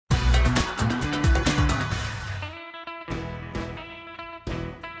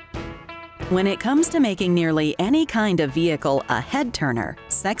When it comes to making nearly any kind of vehicle a head-turner,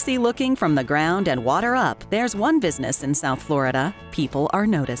 sexy looking from the ground and water up, there's one business in South Florida people are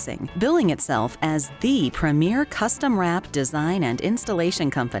noticing. Billing itself as the premier custom wrap design and installation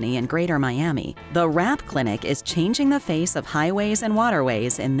company in Greater Miami, the Wrap Clinic is changing the face of highways and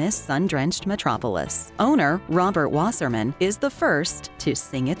waterways in this sun-drenched metropolis. Owner Robert Wasserman is the first to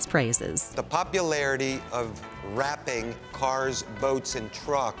sing its praises. The popularity of wrapping cars, boats, and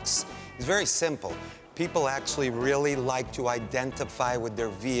trucks is very simple. People actually really like to identify with their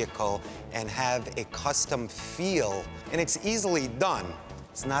vehicle and have a custom feel, and it's easily done.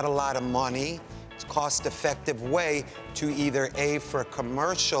 It's not a lot of money. It's a cost-effective way to either A, for a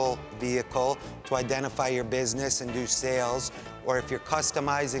commercial vehicle to identify your business and do sales, or if you're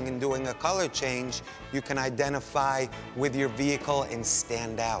customizing and doing a color change, you can identify with your vehicle and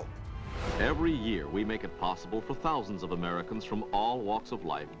stand out. Every year, we make it possible for thousands of Americans from all walks of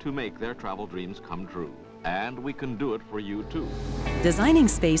life to make their travel dreams come true. And we can do it for you, too. Designing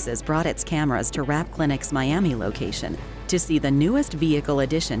Spaces brought its cameras to Wrap Clinic's Miami location to see the newest vehicle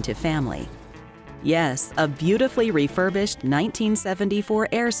addition to family. Yes, a beautifully refurbished 1974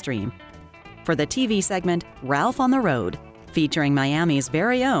 Airstream. For the TV segment, Ralph on the Road, featuring Miami's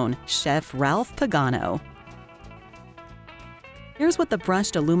very own Chef Ralph Pagano. Here's what the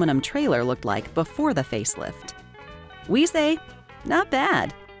brushed aluminum trailer looked like before the facelift. We say, not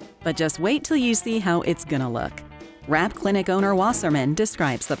bad, but just wait till you see how it's gonna look. Wrap Clinic owner Wasserman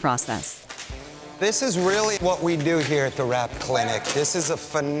describes the process. This is really what we do here at the Wrap Clinic. This is a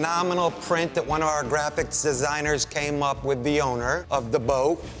phenomenal print that one of our graphics designers came up with, the owner of the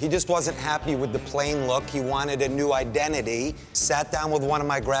boat. He just wasn't happy with the plain look. He wanted a new identity. Sat down with one of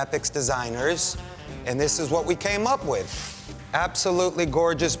my graphics designers, and this is what we came up with. Absolutely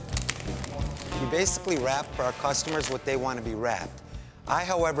gorgeous. We basically wrap for our customers what they want to be wrapped. I,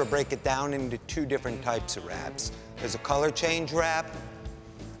 however, break it down into two different types of wraps. There's a color change wrap,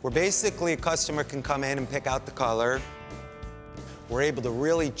 where basically a customer can come in and pick out the color. We're able to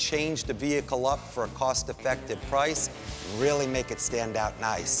really change the vehicle up for a cost-effective price and really make it stand out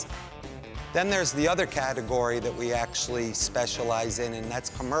nice. Then there's the other category that we actually specialize in, and that's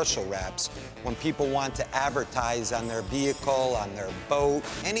commercial wraps. When people want to advertise on their vehicle, on their boat,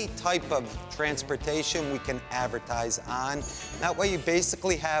 any type of transportation we can advertise on. That way you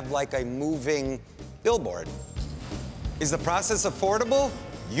basically have like a moving billboard. Is the process affordable?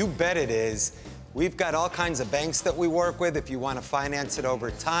 You bet it is. We've got all kinds of banks that we work with if you want to finance it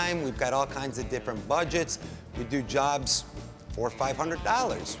over time. We've got all kinds of different budgets. We do jobs for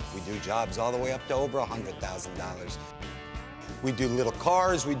 $500. We do jobs all the way up to over $100,000. We do little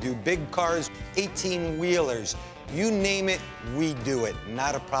cars, we do big cars, 18-wheelers. You name it, we do it.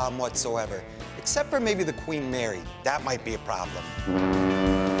 Not a problem whatsoever. Except for maybe the Queen Mary. That might be a problem.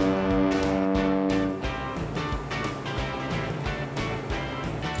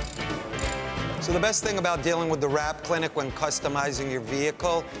 So the best thing about dealing with the Wrap Clinic when customizing your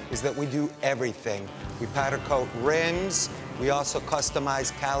vehicle is that we do everything. We powder coat rims, we also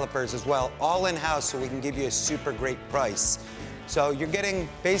customize calipers as well, all in-house so we can give you a super great price. So you're getting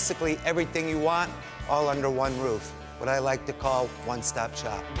basically everything you want all under one roof, what I like to call one-stop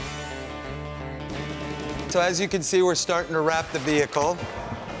shop. So as you can see, we're starting to wrap the vehicle.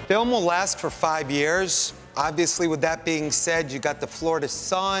 Film will last for 5 years. Obviously, with that being said, you got the Florida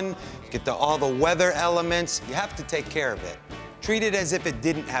sun, you get all the weather elements. You have to take care of it. Treat it as if it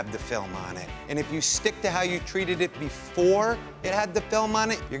didn't have the film on it. And if you stick to how you treated it before it had the film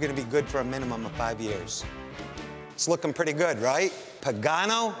on it, you're gonna be good for a minimum of 5 years. It's looking pretty good, right?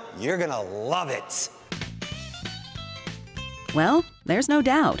 Pagano, you're gonna love it. Well, there's no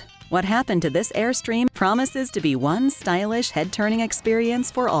doubt. What happened to this Airstream promises to be one stylish head-turning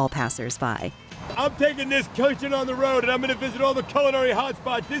experience for all passers-by. I'm taking this kitchen on the road, and I'm going to visit all the culinary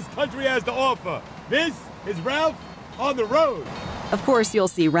hotspots this country has to offer. This is Ralph on the Road. Of course, you'll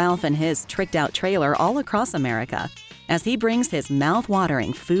see Ralph and his tricked-out trailer all across America as he brings his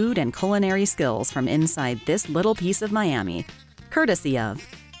mouth-watering food and culinary skills from inside this little piece of Miami, courtesy of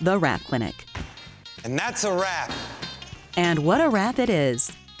the Wrap Clinic. And that's a wrap. And what a wrap it is,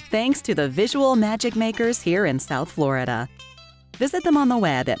 thanks to the visual magic makers here in South Florida. Visit them on the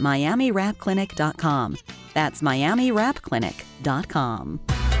web at miamiwrapclinic.com. That's miamiwrapclinic.com.